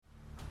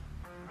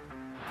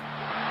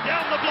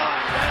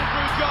blind.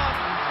 Andrew John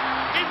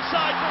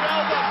inside for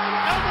Albert.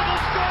 Albert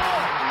will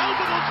score.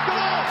 Albert will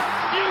score.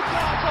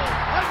 Newcastle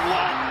have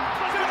won.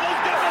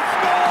 Fiddler's going to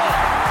score.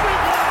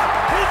 Fiddler,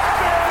 it's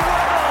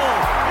farewell.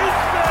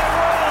 It's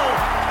farewell.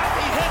 And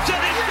he hits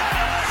it. He's got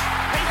it.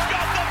 He's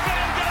got the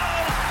field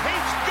goal.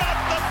 He's got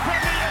the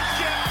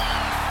premiership.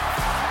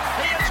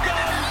 He has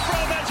gone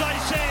from, as I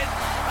said,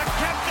 a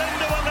captain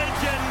to a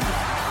legend,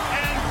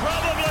 and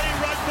probably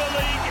rugby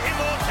league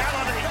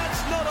immortality.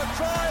 That's not a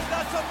try.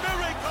 That's a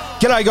miracle.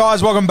 G'day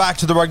guys, welcome back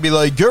to the Rugby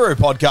League Guru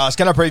podcast.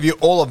 Going to preview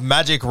all of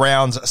Magic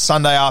Round's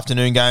Sunday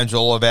afternoon games,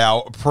 all of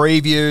our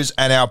previews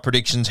and our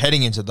predictions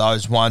heading into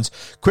those ones.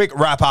 Quick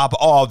wrap up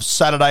of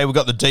Saturday. We've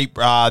got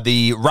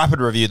the rapid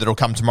review that'll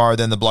come tomorrow,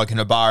 then the Bloke in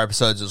a Bar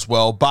episodes as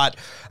well. But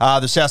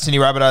the South Sydney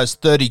Rabbitohs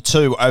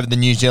 32 over the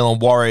New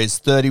Zealand Warriors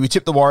 30. We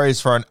tipped the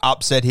Warriors for an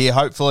upset here.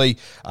 Hopefully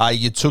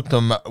you took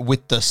them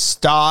with the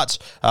start.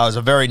 I was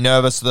very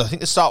nervous. I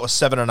think the start was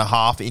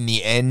 7.5 in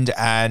the end,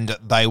 and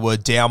they were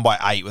down by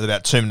 8 with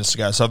about 2 minutes to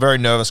go. So a very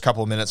nervous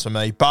couple of minutes for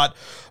me. But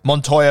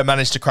Montoya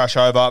managed to crash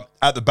over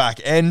at the back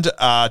end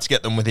to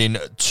get them within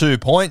 2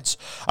 points.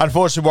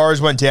 Unfortunately, Warriors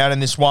went down in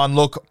this one.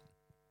 Look,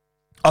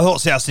 I thought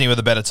South Sydney were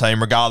the better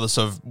team, regardless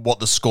of what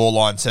the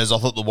scoreline says. I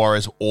thought the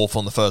Warriors were awful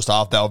in the first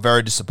half. They were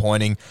very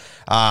disappointing.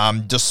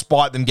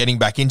 Despite them getting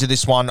back into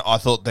this one, I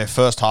thought their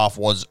first half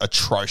was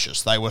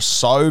atrocious. They were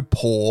so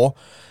poor,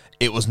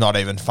 it was not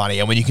even funny.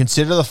 And when you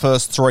consider the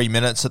first 3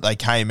 minutes that they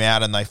came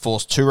out and they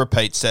forced 2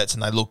 repeat sets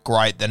and they looked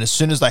great, then as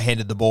soon as they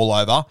handed the ball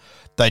over,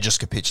 they just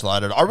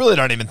capitulated. I really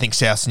don't even think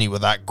South Sydney were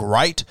that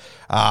great,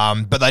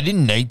 but they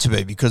didn't need to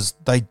be, because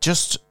they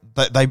just...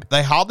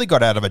 They hardly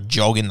got out of a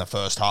jog in the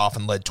first half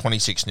and led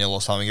 26-0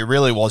 or something. It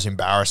really was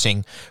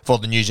embarrassing for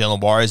the New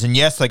Zealand Warriors. And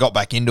yes, they got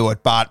back into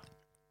it, but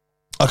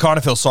I kind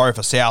of feel sorry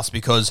for South,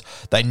 because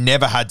they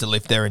never had to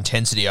lift their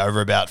intensity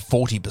over about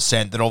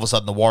 40%. Then all of a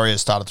sudden the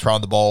Warriors started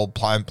throwing the ball,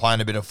 playing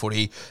a bit of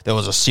footy. There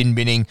was a sin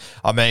binning.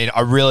 I mean,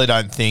 I really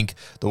don't think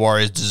the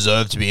Warriors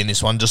deserved to be in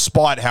this one,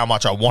 despite how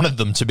much I wanted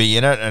them to be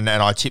in it. And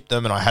I tipped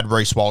them, and I had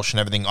Reece Walsh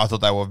and everything. I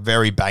thought they were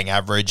very bang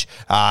average.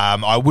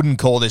 I wouldn't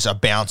call this a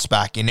bounce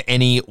back in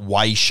any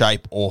way,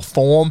 shape or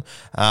form.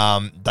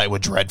 They were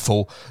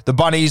dreadful. The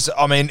Bunnies,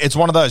 I mean, it's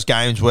one of those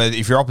games where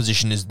if your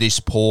opposition is this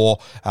poor,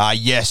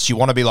 yes, you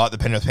want to be like the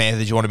Penrith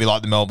Panthers, you want to be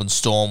like the Melbourne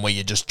Storm, where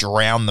you just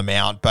drown them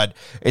out, but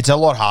it's a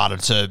lot harder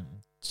to...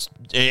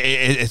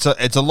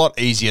 It's a lot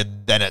easier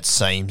than it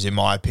seems, in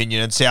my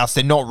opinion. And South,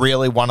 they're not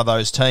really one of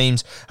those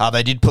teams.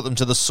 They did put them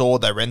to the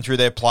sword. They ran through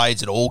their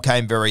plays. It all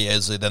came very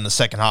easily. Then the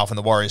second half, when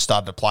the Warriors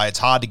started to play, it's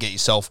hard to get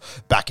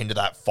yourself back into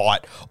that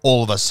fight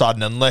all of a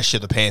sudden, unless you're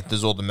the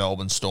Panthers or the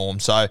Melbourne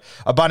Storm. So,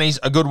 Bunnies,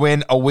 a good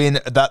win, a win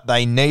that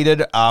they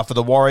needed. For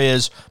the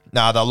Warriors,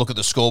 they'll look at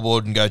the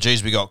scoreboard and go,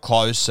 geez, we got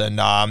close. And,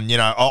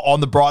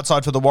 on the bright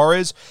side for the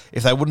Warriors,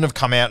 if they wouldn't have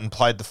come out and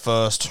played the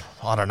first,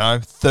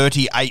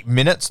 38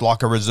 minutes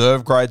like a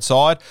reserve grade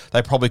side,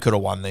 they probably could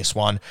have won this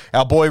one.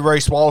 Our boy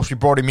Reece Walsh, we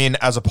brought him in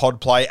as a pod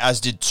play,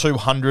 as did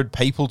 200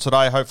 people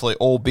today, hopefully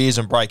all beers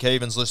and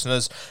break-evens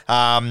listeners.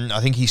 I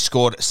think he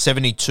scored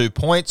 72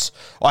 points.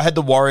 I had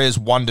the Warriors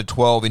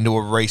 1-12 into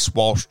a Reece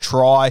Walsh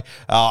try.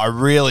 I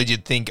really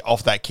did think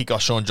off that kick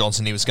off Sean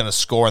Johnson he was going to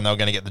score and they were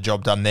going to get the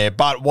job done there,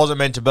 but it wasn't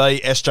meant to be.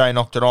 SJ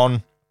knocked it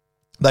on.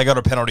 They got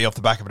a penalty off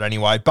the back of it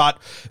anyway. But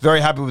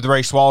very happy with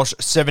Reece Walsh.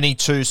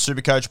 72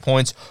 Supercoach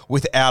points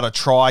without a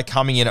try,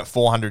 coming in at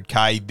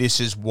 400k. This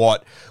is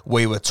what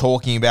we were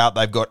talking about.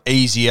 They've got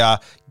easier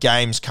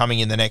games coming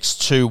in the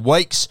next 2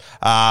 weeks.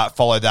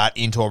 Follow that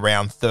into a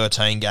round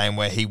 13 game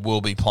where he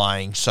will be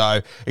playing. So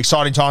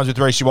exciting times with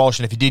Reece Walsh.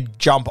 And if he did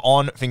jump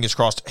on, fingers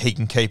crossed he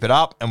can keep it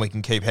up and we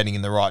can keep heading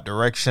in the right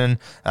direction.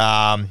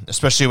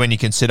 Especially when you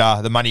consider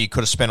the money you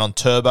could have spent on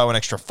Turbo, an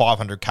extra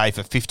 500k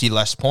for 50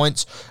 less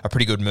points. A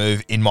pretty good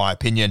move, in my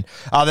opinion.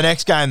 The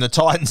next game, the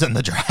Titans and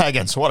the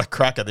Dragons. What a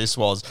cracker this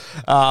was.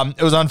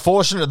 It was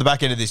unfortunate at the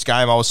back end of this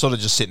game. I was sort of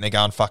just sitting there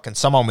going, fucking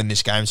someone win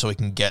this game so we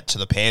can get to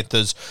the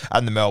Panthers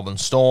and the Melbourne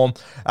Storm.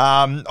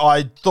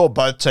 I thought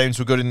both teams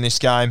were good in this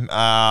game.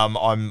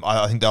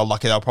 I think they were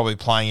lucky they were probably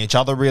playing each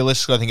other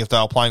realistically. I think if they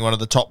were playing one of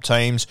the top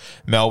teams,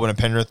 Melbourne and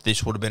Penrith,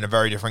 this would have been a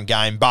very different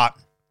game. But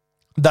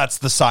that's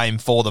the same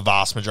for the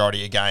vast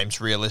majority of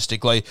games,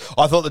 realistically.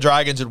 I thought the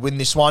Dragons would win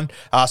this one,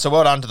 so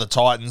well done to the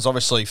Titans.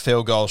 Obviously,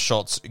 field goal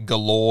shots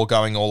galore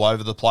going all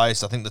over the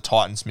place. I think the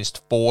Titans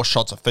missed 4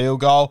 shots of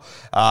field goal.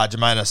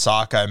 Jermaine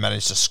Osako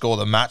managed to score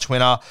the match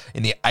winner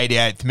in the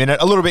 88th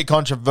minute. A little bit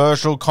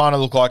controversial, kind of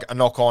looked like a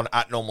knock-on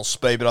at normal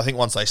speed, but I think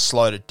once they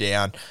slowed it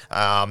down,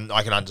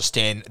 I can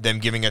understand them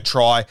giving a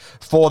try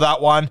for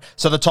that one.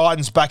 So the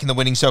Titans back in the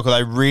winning circle,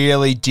 they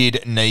really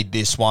did need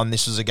this one.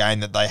 This was a game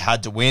that they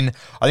had to win.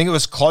 I think it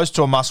was close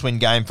to a must-win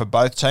game for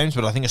both teams,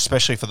 but I think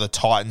especially for the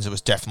Titans, it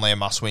was definitely a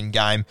must-win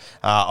game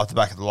off the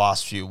back of the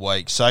last few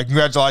weeks. So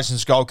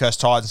congratulations, Gold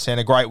Coast Titans, and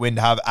a great win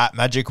to have at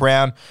Magic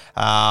Round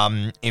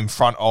in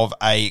front of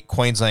a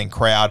Queensland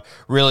crowd.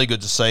 Really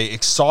good to see.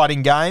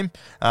 Exciting game.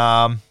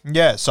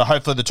 So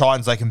hopefully the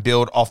Titans, they can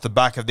build off the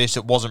back of this.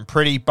 It wasn't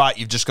pretty, but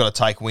you've just got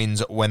to take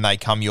wins when they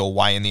come your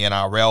way in the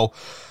NRL.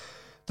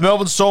 The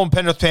Melbourne Storm,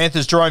 Penrith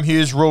Panthers, Jerome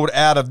Hughes ruled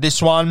out of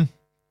this one.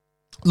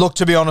 Look,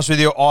 to be honest with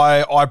you,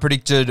 I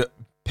predicted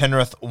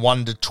Penrith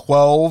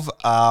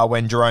 1-12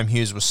 when Jerome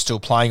Hughes was still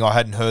playing. I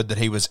hadn't heard that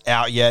he was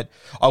out yet.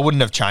 I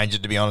wouldn't have changed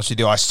it, to be honest with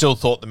you. I still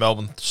thought the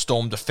Melbourne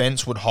Storm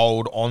defence would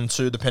hold on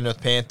to the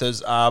Penrith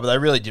Panthers, but they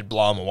really did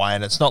blow them away,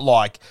 and it's not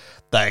like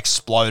they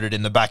exploded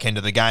in the back end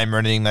of the game or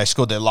anything. They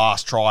scored their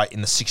last try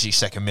in the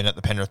 62nd minute,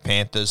 the Penrith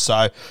Panthers.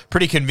 So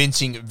pretty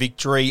convincing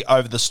victory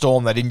over the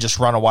Storm. They didn't just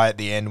run away at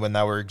the end when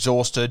they were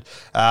exhausted.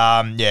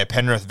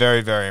 Penrith,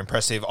 very, very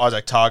impressive.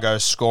 Isaac Targo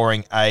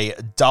scoring a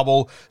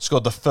double,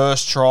 scored the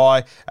first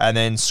try and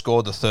then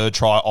scored the third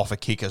try off a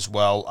kick as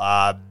well.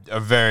 A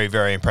very,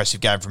 very impressive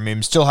game from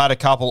him. Still had a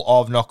couple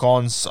of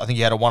knock-ons. I think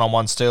he had a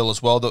one-on-one steal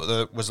as well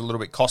that was a little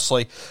bit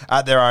costly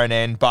at their own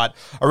end, but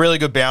a really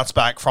good bounce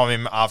back from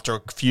him after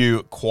a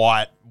few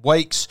quiet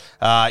weeks.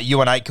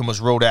 Ewan Aitken was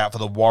ruled out for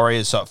the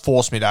Warriors, so it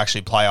forced me to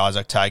actually play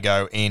Isaac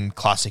Tago in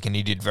Classic, and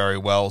he did very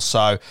well.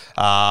 So,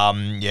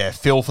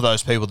 feel for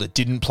those people that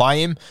didn't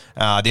play him.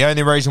 The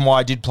only reason why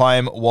I did play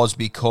him was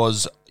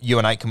because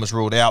Ewan Aitken was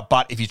ruled out,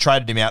 but if you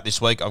traded him out this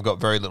week, I've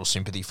got very little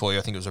sympathy for you.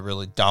 I think it was a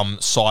really dumb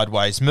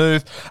sideways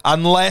move.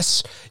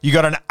 Unless you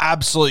got an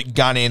absolute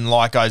gun in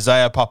like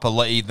Isaiah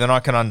Papali'i, then I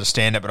can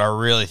understand it, but I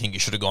really think you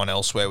should have gone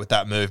elsewhere with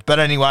that move. But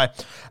anyway,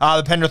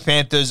 the Penrith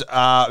Panthers,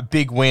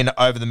 big win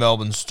over the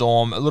Melbourne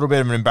Storm. A little bit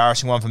of an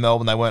embarrassing one for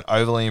Melbourne. They weren't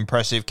overly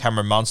impressive.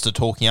 Cameron Munster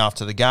talking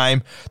after the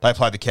game. They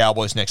play the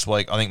Cowboys next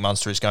week. I think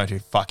Munster is going to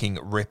fucking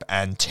rip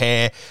and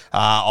tear.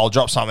 I'll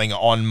drop something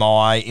on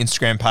my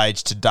Instagram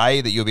page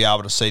today that you'll be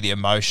able to see the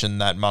emotion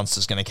that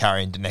Munster's going to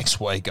carry into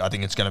next week. I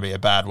think it's going to be a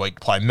bad week to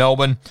play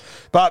Melbourne.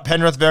 But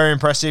Penrith, very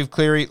impressive.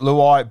 Cleary,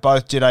 Luai,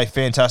 both did a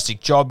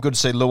fantastic job. Good to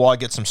see Luai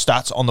get some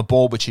stats on the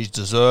ball, which he's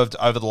deserved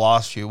over the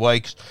last few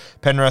weeks.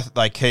 Penrith,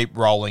 they keep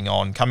rolling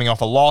on. Coming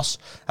off a loss,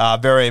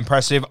 very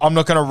impressive. I'm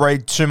not going to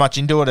read too much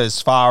into it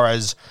as far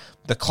as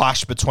the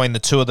clash between the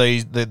two of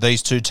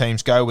these two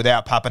teams go.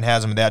 Without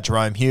Pappenhausen, without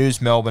Jerome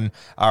Hughes, Melbourne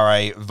are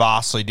a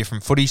vastly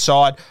different footy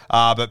side.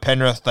 But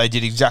Penrith, they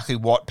did exactly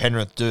what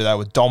Penrith do. They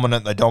were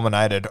dominant. They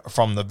dominated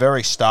from the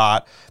very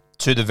start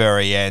to the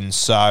very end.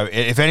 So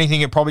if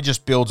anything, it probably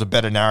just builds a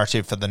better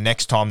narrative for the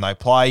next time they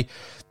play.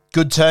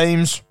 Good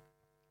teams.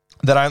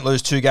 They don't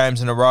lose 2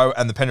 games in a row,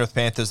 and the Penrith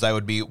Panthers, they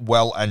would be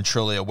well and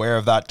truly aware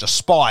of that.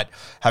 Despite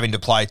having to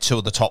play 2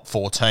 of the top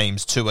 4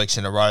 teams 2 weeks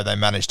in a row, they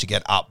managed to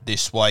get up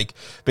this week.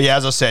 But yeah,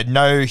 as I said,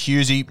 no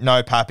Hughesy,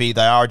 no Pappy.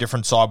 They are a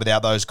different side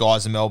without those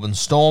guys in Melbourne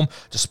Storm,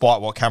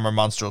 despite what Cameron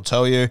Munster will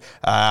tell you.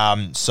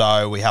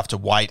 So we have to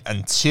wait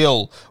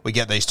until we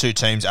get these 2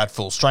 teams at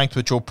full strength,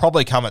 which will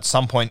probably come at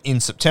some point in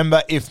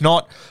September, if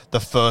not the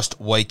first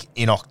week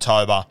in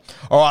October.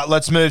 All right,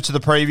 let's move to the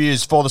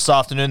previews for this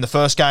afternoon. The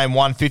first game,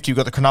 1:50, we've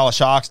got the Cronulla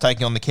Sharks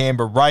taking on the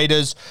Canberra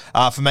Raiders.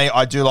 For me,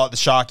 I do like the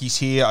Sharkies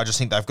here. I just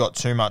think they've got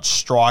too much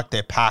strike.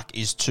 Their pack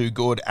is too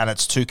good and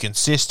it's too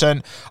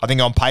consistent. I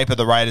think on paper,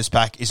 the Raiders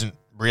pack isn't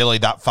really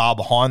that far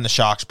behind the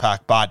Sharks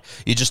pack, but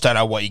you just don't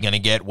know what you're going to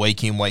get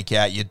week in, week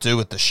out. You do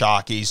with the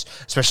Sharkies,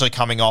 especially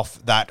coming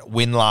off that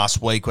win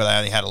last week where they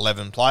only had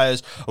 11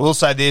 players. I will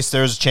say this,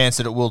 there is a chance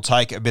that it will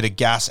take a bit of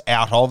gas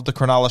out of the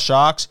Cronulla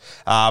Sharks,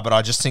 but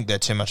I just think they're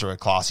too much of a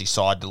classy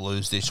side to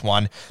lose this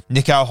one.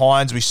 Nicho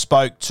Hynes, we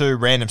spoke to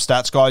Random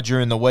Stats Guy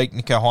during the week.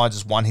 Nicho Hynes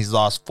has won his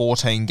last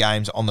 14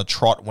 games on the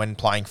trot when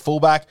playing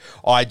fullback.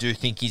 I do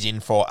think he's in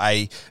for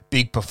a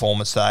big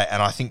performance today,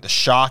 and I think the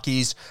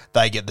Sharkies,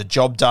 they get the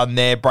job done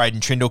there. Braden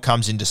Trindle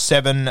comes into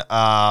 7.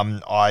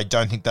 I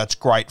don't think that's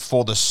great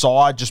for the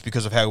side just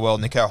because of how well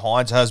Nicho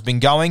Hynes has been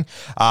going,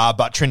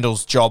 but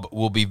Trindle's job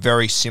will be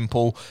very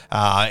simple.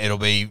 It'll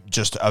be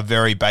just a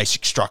very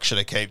basic structure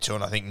to keep to,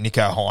 and I think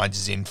Nicho Hynes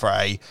is in for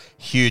a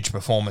huge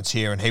performance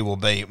here, and he will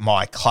be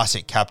my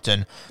classic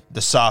captain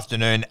this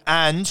afternoon,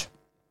 and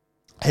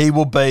he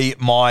will be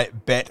my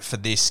bet for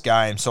this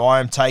game. So I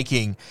am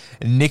taking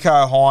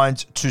Nicho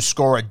Hynes to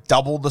score a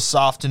double this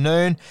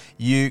afternoon.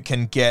 You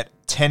can get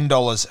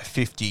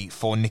 $10.50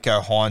 for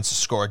Nicho Hynes to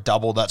score a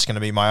double. That's going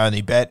to be my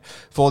only bet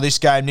for this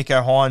game.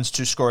 Nicho Hynes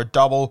to score a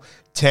double,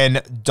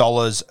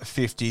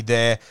 $10.50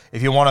 there.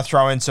 If you want to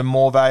throw in some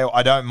more value,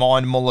 I don't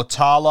mind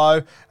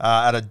Mulatalo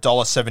at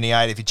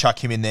 $1.78. If you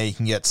chuck him in there, you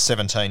can get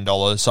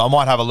 $17. So I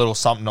might have a little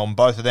something on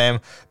both of them.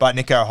 But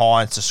Nicho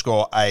Hynes to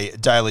score a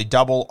daily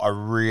double, I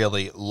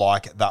really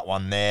like that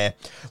one there.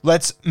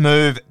 Let's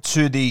move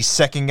to the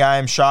second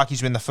game.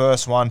 Sharkies win the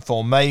first one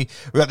for me.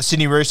 We've got the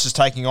Sydney Roosters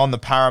taking on the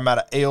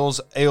Parramatta Eels.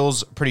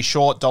 Eels pretty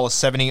short,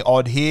 $1.70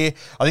 odd here.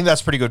 I think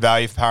that's pretty good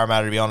value for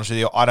Parramatta, to be honest with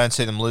you. I don't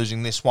see them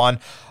losing this one.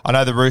 I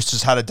know the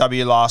Roosters had a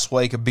W last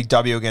week, a big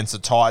W against the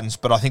Titans,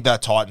 but I think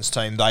that Titans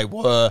team, they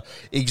were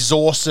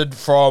exhausted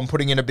from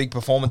putting in a big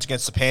performance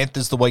against the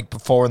Panthers the week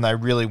before, and they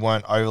really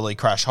weren't overly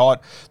crash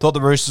hot. Thought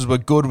the Roosters were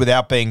good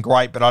without being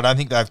great, but I don't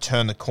think they've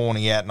turned the corner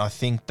yet, and I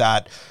think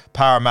that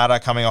Parramatta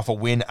coming off a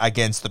win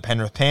against the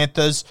Penrith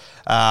Panthers,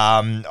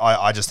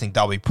 I just think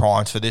they'll be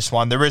primed for this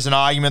one. There is an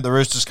argument, the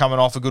Roosters coming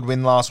off a good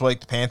win last last week.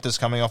 The Panthers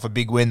coming off a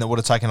big win that would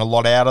have taken a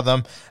lot out of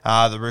them.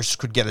 The Roosters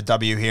could get a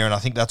W here, and I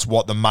think that's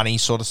what the money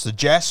sort of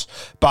suggests.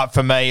 But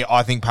for me,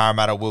 I think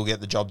Parramatta will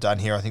get the job done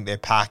here. I think their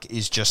pack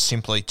is just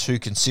simply too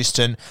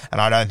consistent, and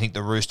I don't think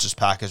the Roosters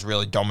pack has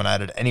really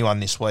dominated anyone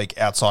this week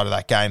outside of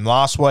that game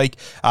last week,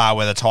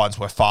 where the Titans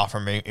were far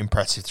from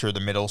impressive through the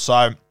middle.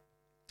 So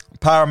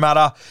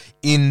Parramatta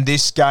in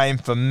this game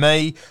for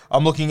me.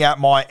 I'm looking at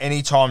my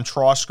anytime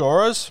try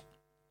scorers.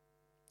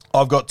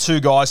 I've got two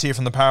guys here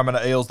from the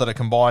Parramatta Eels that are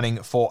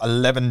combining for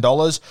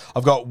 $11.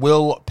 I've got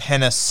Will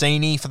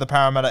Penasini for the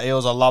Parramatta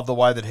Eels. I love the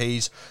way that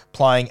he's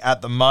playing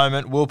at the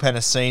moment. Will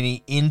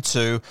Penasini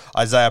into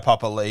Isaiah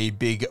Papali'i,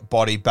 big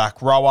body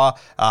back rower.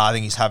 I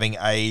think he's having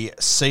a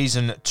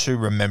season to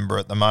remember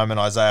at the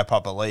moment. Isaiah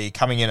Papali'i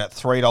coming in at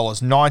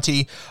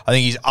 $3.90. I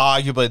think he's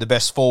arguably the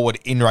best forward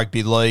in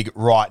rugby league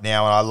right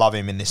now, and I love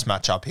him in this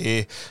matchup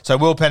here. So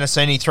Will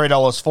Penasini,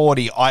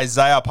 $3.40.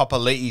 Isaiah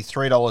Papali'i,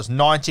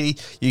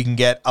 $3.90. You can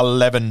get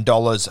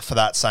 $11 for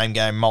that same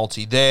game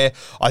multi there.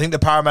 I think the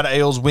Parramatta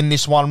Eels win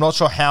this one. I'm not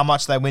sure how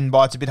much they win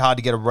by. It's a bit hard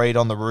to get a read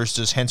on the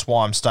Roosters, hence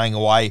why I'm staying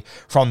away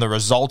from the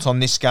result on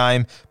this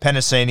game.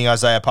 Penasini,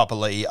 Isaiah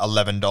Papali'i,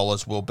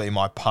 $11 will be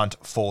my punt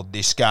for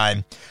this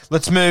game.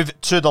 Let's move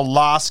to the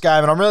last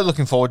game, and I'm really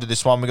looking forward to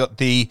this one. We've got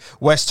the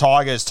West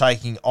Tigers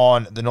taking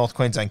on the North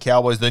Queensland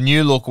Cowboys, the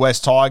new look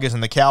West Tigers,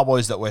 and the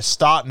Cowboys that we're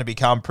starting to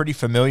become pretty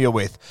familiar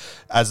with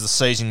as the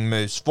season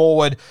moves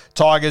forward.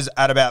 Tigers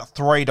at about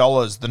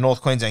 $3. The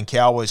North Queensland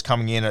Cowboys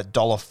coming in at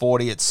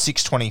 $1.40 at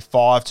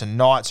 $6.25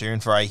 tonight, so you're in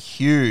for a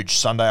huge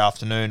Sunday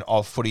afternoon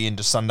of footy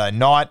into Sunday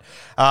night.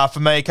 For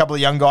me, a couple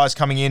of young guys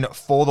coming in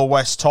for the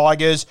West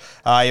Tigers.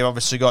 You've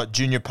obviously got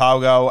Junior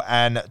Paugo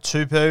and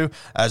Tupu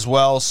as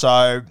well,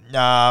 so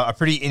a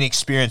pretty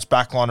inexperienced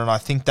backline, and I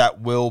think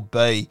that will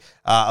be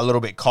a little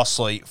bit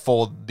costly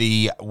for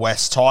the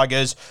West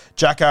Tigers.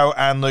 Jacko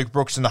and Luke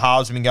Brooks in the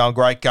halves have been going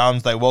great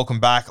guns. They welcome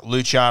back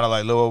Luciano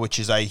Leilua, which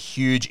is a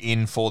huge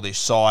in for this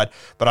side.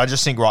 But I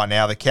just think right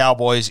now the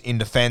Cowboys in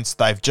defence,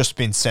 they've just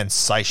been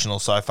sensational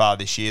so far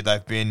this year.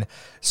 They've been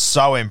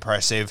so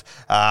impressive.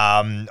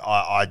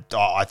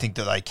 I think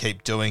that they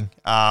keep doing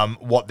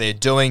what they're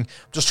doing.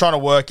 I'm just trying to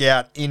work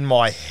out in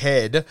my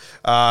head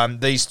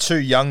these two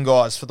young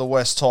guys for the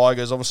West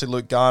Tigers. Obviously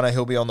Luke Garner,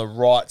 he'll be on the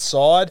right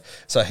side,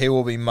 so he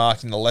will be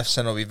marking the left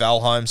centre, will be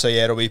Val Holmes. So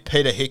yeah, it'll be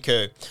Peter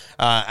Hiku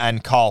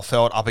and Kyle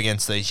Felt up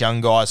against these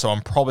young guys. So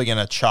I'm probably going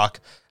to chuck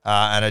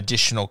an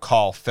additional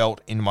Kyle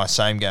Felt in my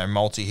same game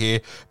multi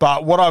here.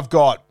 But what I've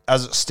got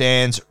as it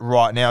stands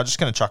right now, just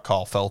going to chuck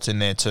Kyle Felt in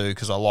there too,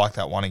 because I like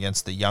that one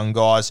against the young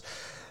guys.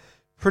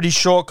 Pretty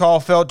short, Kyle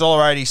Felt,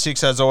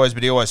 $1.86 as always,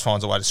 but he always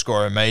finds a way to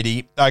score a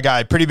meaty.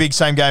 Okay, pretty big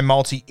same game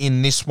multi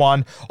in this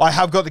one. I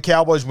have got the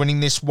Cowboys winning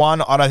this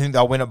one. I don't think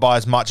they'll win it by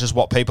as much as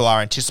what people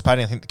are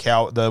anticipating. I think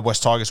the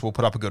West Tigers will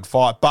put up a good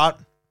fight, but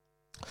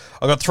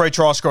I've got three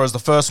try scorers. The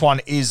first one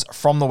is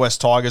from the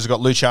West Tigers. I've got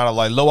Luciano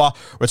Leilua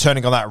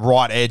returning on that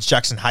right edge.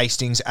 Jackson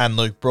Hastings and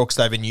Luke Brooks.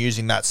 They've been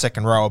using that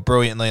second row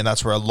brilliantly, and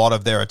that's where a lot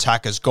of their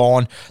attack has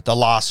gone the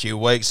last few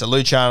weeks. So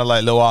Luciano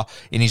Leilua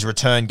in his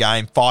return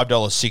game,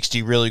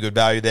 $5.60. Really good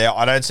value there.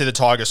 I don't see the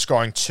Tigers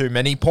scoring too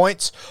many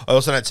points. I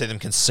also don't see them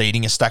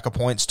conceding a stack of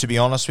points, to be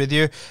honest with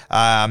you.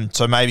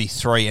 So maybe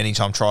three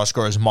anytime try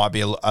scorers might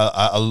be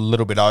a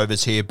little bit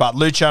overs here. But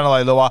Luciano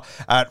Leilua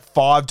at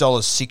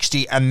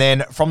 $5.60. And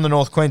then from the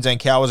North Queensland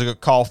Cowboys, I've got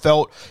Kyle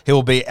Felt.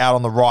 He'll be out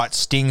on the right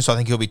sting, so I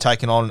think he'll be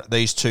taking on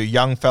these two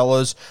young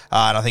fellas,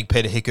 and I think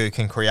Peter Hiku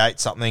can create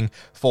something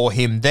for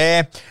him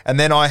there. And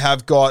then I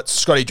have got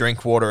Scotty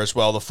Drinkwater as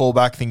well, the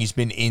fullback. I think he's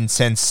been in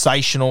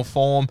sensational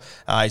form.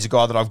 He's a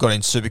guy that I've got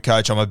in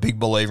Supercoach. I'm a big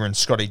believer in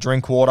Scotty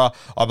Drinkwater.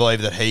 I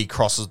believe that he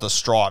crosses the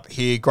stripe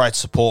here. Great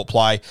support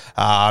play,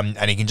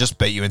 and he can just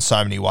beat you in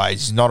so many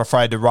ways. He's not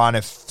afraid to run.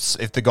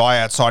 If the guy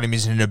outside him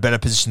is in a better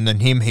position than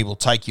him, he will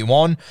take you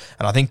on.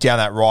 And I think down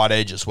that right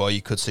edge as well,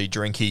 you could see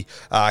Drinky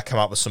come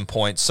up with some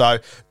points. So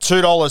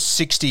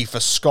 $2.60 for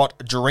Scott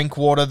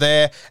Drinkwater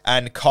there,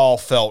 and Kyle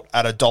Felt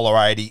at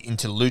 $1.80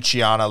 into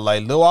Luciano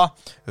Leilua,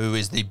 who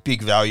is the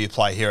big value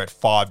play here at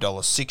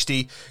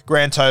 $5.60.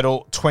 Grand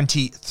total,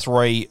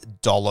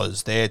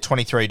 $23 there.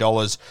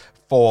 $23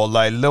 for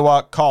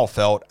Leilua, Kyle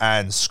Felt,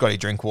 and Scotty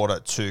Drinkwater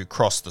to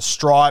cross the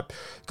stripe.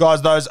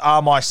 Guys, those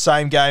are my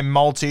same game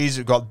multis.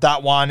 We've got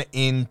that one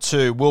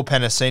into Will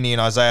Penasini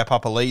and Isaiah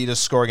Papali'i to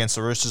score against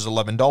the Roosters,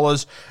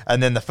 $11.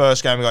 And then the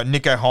first game, we've got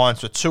Nico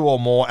Hines for two or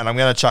more, and I'm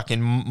going to chuck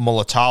in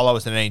Mulatalo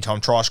as an anytime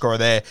try scorer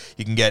there.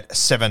 You can get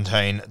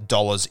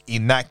 $17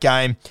 in that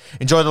game.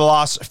 Enjoy the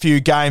last few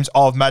games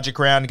of Magic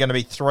Round. Going to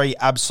be three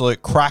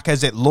absolute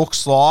crackers, it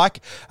looks like.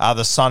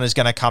 The sun is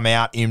going to come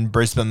out in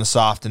Brisbane this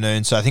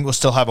afternoon, so I think we'll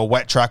still have a wet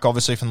wet track,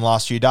 obviously, from the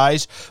last few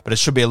days, but it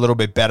should be a little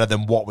bit better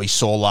than what we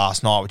saw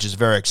last night, which is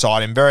very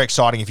exciting. Very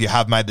exciting if you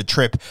have made the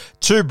trip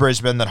to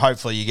Brisbane, that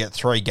hopefully you get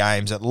 3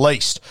 games at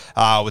least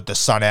with the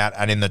sun out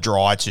and in the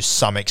dry to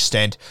some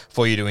extent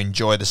for you to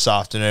enjoy this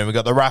afternoon. We've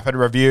got the Rapid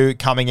Review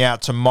coming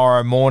out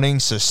tomorrow morning,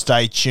 so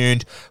stay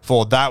tuned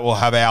for that. We'll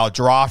have our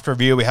draft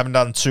review. We haven't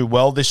done too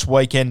well this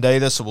weekend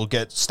either, so we'll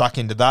get stuck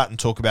into that and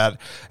talk about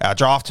our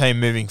draft team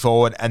moving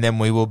forward, and then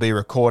we will be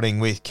recording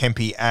with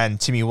Kempy and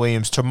Timmy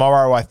Williams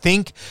tomorrow, I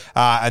think,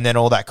 and then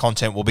all that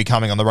content will be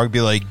coming on the Rugby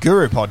League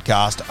Guru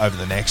podcast over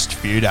the next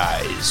few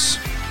days.